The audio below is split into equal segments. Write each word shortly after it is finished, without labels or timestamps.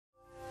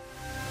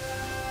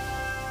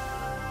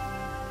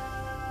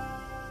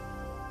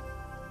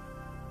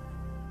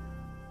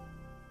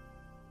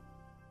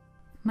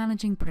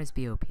Managing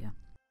presbyopia.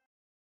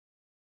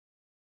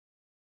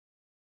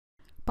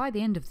 By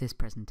the end of this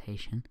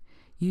presentation,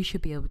 you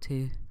should be able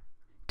to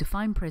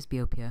define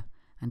presbyopia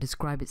and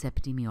describe its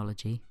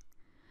epidemiology,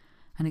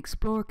 and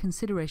explore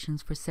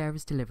considerations for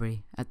service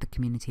delivery at the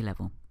community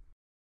level.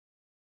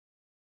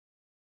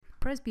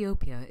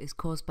 Presbyopia is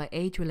caused by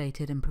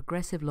age-related and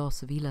progressive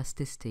loss of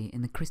elasticity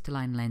in the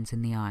crystalline lens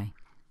in the eye.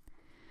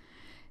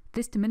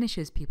 This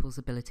diminishes people's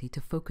ability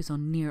to focus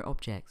on near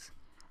objects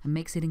and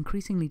makes it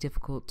increasingly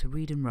difficult to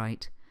read and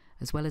write,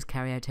 as well as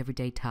carry out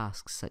everyday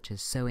tasks such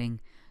as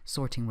sewing,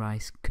 sorting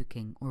rice,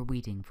 cooking, or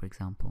weeding, for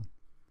example.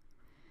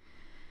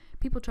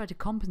 People try to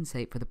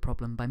compensate for the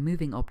problem by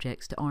moving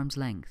objects to arm's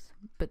length,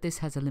 but this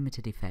has a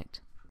limited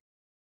effect.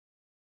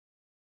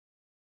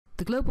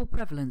 The global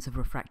prevalence of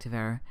refractive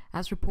error,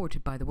 as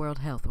reported by the World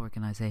Health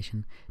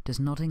Organization, does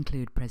not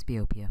include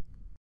presbyopia.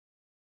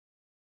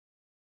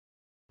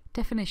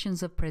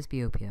 Definitions of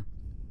presbyopia.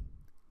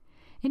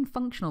 In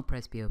functional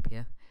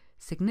presbyopia,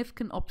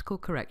 significant optical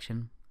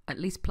correction, at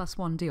least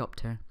 +1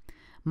 diopter,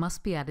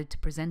 must be added to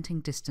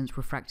presenting distance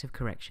refractive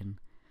correction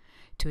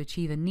to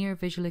achieve a near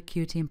visual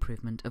acuity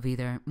improvement of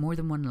either more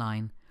than one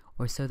line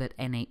or so that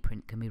N8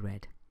 print can be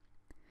read.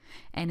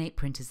 N8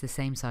 print is the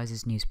same size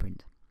as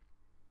newsprint.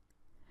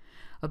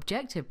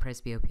 Objective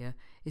presbyopia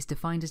is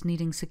defined as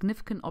needing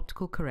significant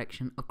optical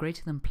correction of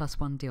greater than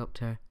 +1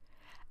 diopter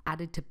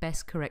added to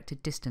best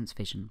corrected distance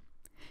vision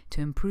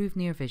to improve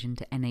near vision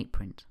to N8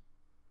 print.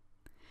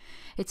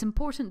 It's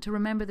important to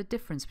remember the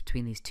difference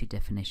between these two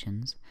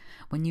definitions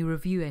when you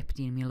review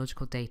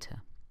epidemiological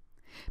data,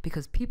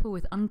 because people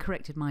with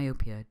uncorrected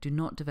myopia do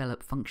not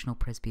develop functional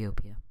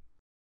presbyopia.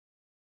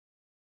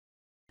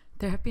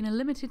 There have been a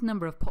limited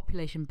number of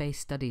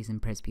population-based studies in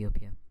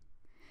presbyopia.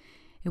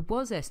 It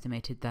was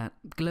estimated that,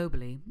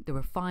 globally, there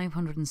were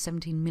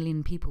 517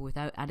 million people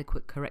without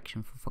adequate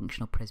correction for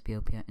functional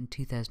presbyopia in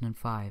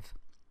 2005.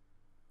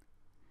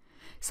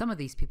 Some of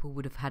these people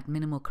would have had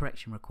minimal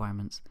correction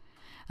requirements,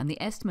 and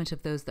the estimate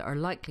of those that are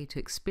likely to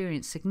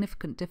experience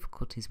significant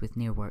difficulties with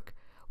near work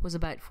was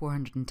about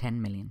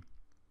 410 million.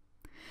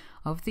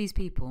 Of these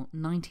people,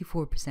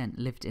 94%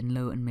 lived in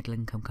low and middle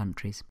income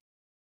countries.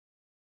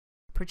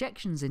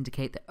 Projections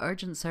indicate that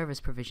urgent service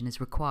provision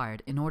is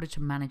required in order to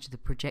manage the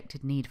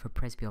projected need for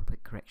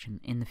presbyopic correction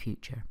in the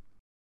future.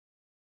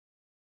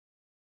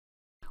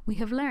 We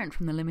have learned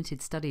from the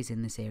limited studies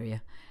in this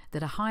area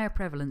that a higher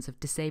prevalence of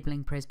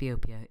disabling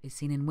presbyopia is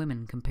seen in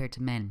women compared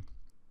to men.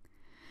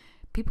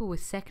 People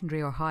with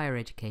secondary or higher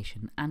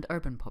education and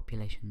urban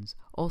populations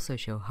also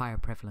show higher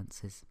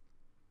prevalences.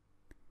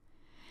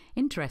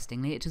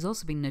 Interestingly, it has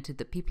also been noted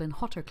that people in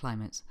hotter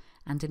climates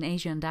and in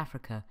Asia and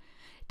Africa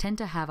tend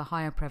to have a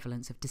higher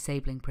prevalence of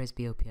disabling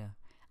presbyopia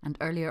and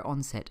earlier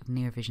onset of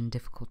near vision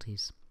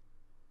difficulties.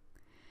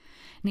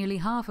 Nearly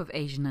half of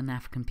Asian and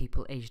African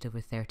people aged over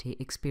 30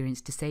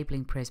 experience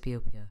disabling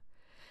presbyopia,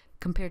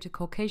 compared to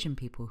Caucasian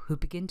people who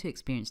begin to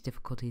experience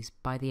difficulties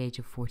by the age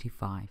of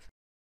 45.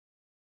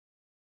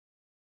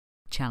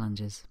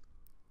 Challenges.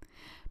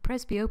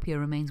 Presbyopia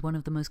remains one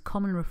of the most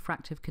common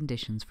refractive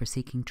conditions for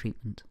seeking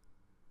treatment.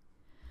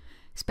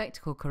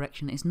 Spectacle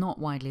correction is not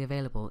widely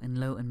available in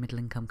low and middle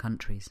income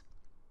countries.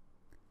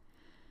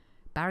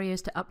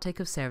 Barriers to uptake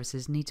of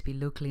services need to be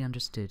locally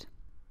understood.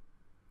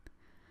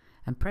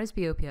 And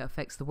presbyopia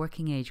affects the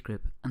working age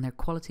group and their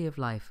quality of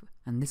life,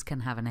 and this can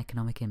have an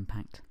economic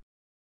impact.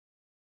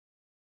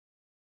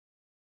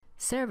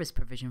 Service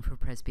provision for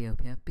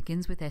presbyopia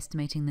begins with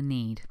estimating the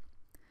need.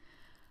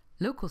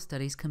 Local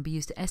studies can be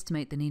used to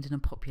estimate the need in a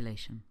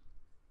population.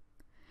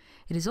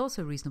 It is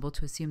also reasonable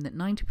to assume that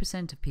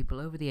 90% of people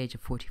over the age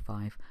of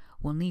 45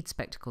 will need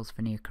spectacles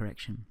for near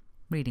correction,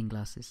 reading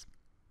glasses.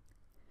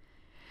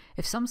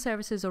 If some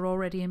services are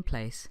already in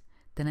place,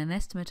 then an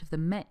estimate of the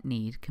met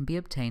need can be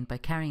obtained by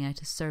carrying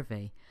out a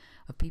survey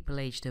of people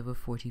aged over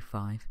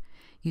 45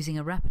 using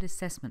a rapid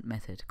assessment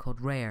method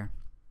called RARE.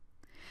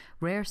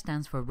 RARE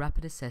stands for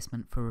Rapid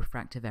Assessment for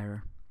Refractive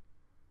Error.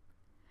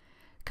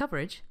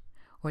 Coverage,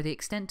 or the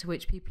extent to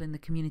which people in the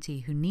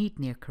community who need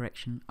near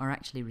correction are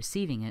actually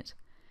receiving it,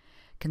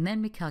 can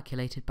then be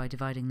calculated by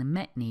dividing the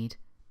met need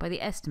by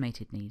the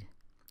estimated need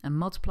and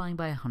multiplying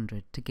by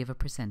 100 to give a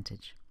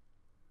percentage.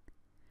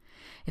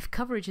 If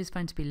coverage is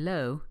found to be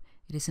low,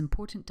 it is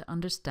important to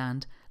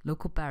understand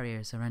local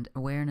barriers around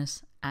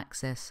awareness,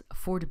 access,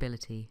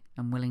 affordability,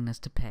 and willingness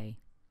to pay.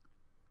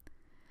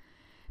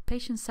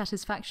 Patient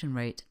satisfaction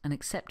rate and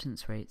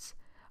acceptance rates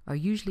are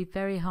usually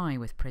very high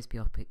with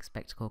presbyopic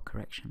spectacle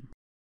correction.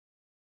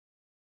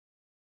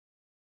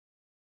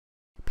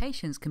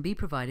 Patients can be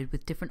provided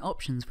with different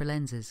options for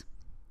lenses.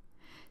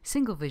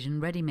 Single vision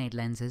ready-made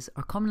lenses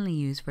are commonly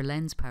used for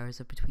lens powers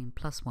of between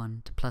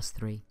 +1 to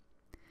 +3.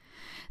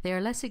 They are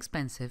less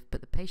expensive,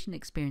 but the patient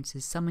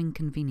experiences some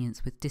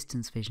inconvenience with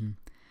distance vision,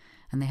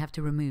 and they have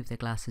to remove their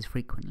glasses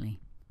frequently.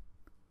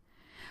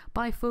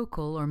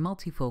 Bifocal or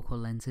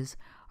multifocal lenses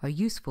are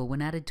useful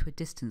when added to a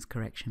distance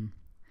correction,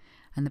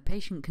 and the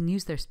patient can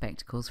use their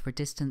spectacles for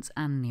distance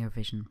and near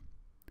vision.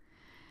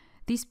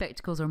 These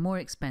spectacles are more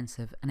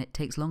expensive, and it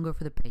takes longer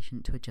for the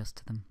patient to adjust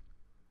to them.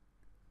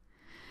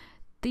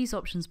 These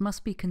options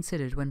must be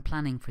considered when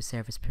planning for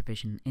service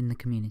provision in the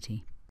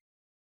community.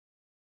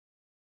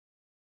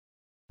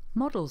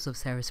 Models of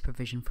service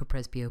provision for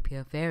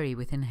presbyopia vary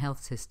within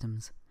health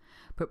systems,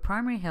 but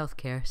primary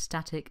healthcare,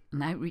 static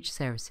and outreach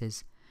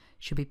services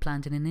should be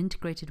planned in an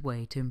integrated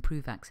way to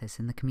improve access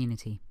in the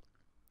community.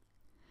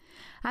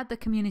 At the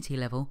community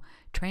level,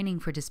 training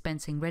for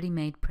dispensing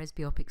ready-made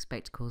presbyopic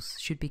spectacles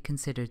should be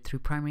considered through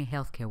primary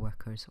healthcare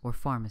workers or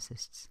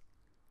pharmacists.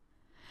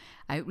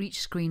 Outreach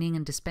screening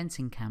and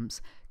dispensing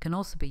camps can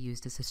also be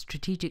used as a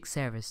strategic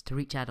service to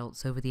reach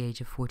adults over the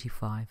age of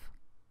 45.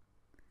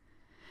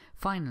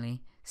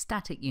 Finally,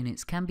 static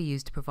units can be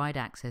used to provide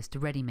access to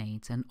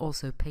ready-mades and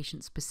also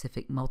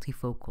patient-specific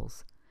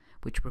multifocals,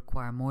 which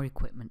require more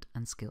equipment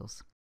and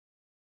skills.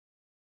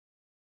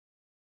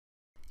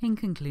 In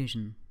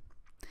conclusion,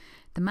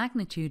 the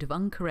magnitude of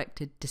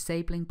uncorrected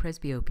disabling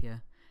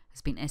presbyopia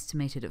has been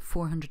estimated at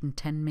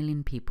 410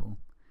 million people,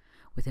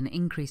 with an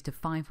increase to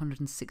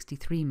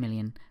 563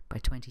 million by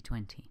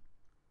 2020.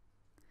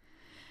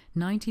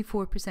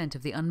 94%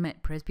 of the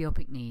unmet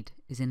presbyopic need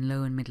is in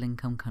low and middle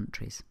income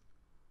countries.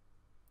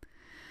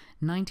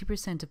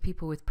 90% of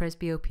people with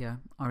presbyopia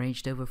are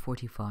aged over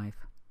 45.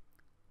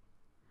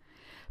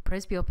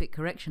 Presbyopic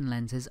correction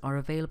lenses are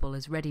available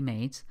as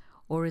ready-mades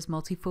or as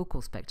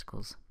multifocal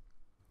spectacles.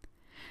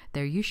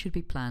 Their use should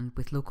be planned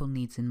with local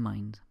needs in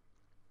mind.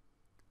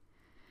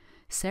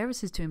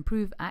 Services to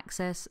improve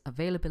access,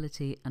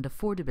 availability and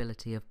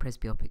affordability of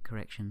presbyopic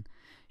correction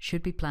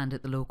should be planned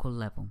at the local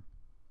level.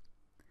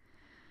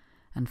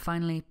 And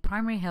finally,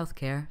 primary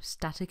healthcare,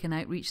 static and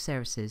outreach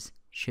services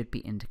should be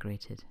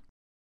integrated.